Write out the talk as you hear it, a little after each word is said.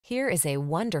Here is a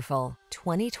wonderful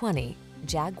 2020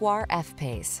 Jaguar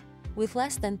F-PACE. With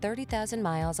less than 30,000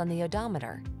 miles on the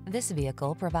odometer, this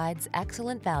vehicle provides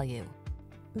excellent value.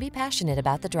 Be passionate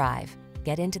about the drive.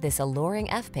 Get into this alluring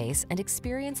F-PACE and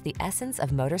experience the essence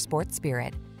of motorsport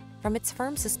spirit. From its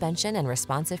firm suspension and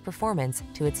responsive performance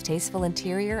to its tasteful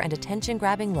interior and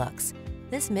attention-grabbing looks,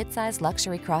 this midsize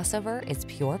luxury crossover is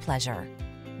pure pleasure.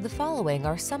 The following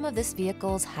are some of this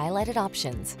vehicle's highlighted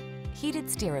options: heated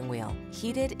steering wheel,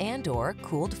 heated and/or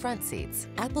cooled front seats,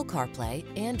 Apple CarPlay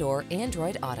and/or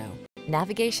Android Auto,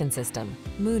 navigation system,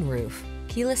 moonroof,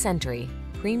 keyless entry,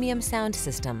 premium sound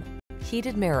system,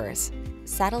 heated mirrors,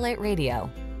 satellite radio,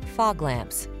 fog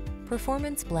lamps.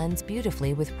 Performance blends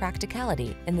beautifully with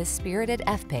practicality in this spirited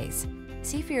F-PACE.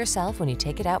 See for yourself when you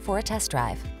take it out for a test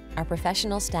drive. Our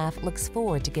professional staff looks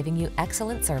forward to giving you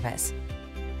excellent service.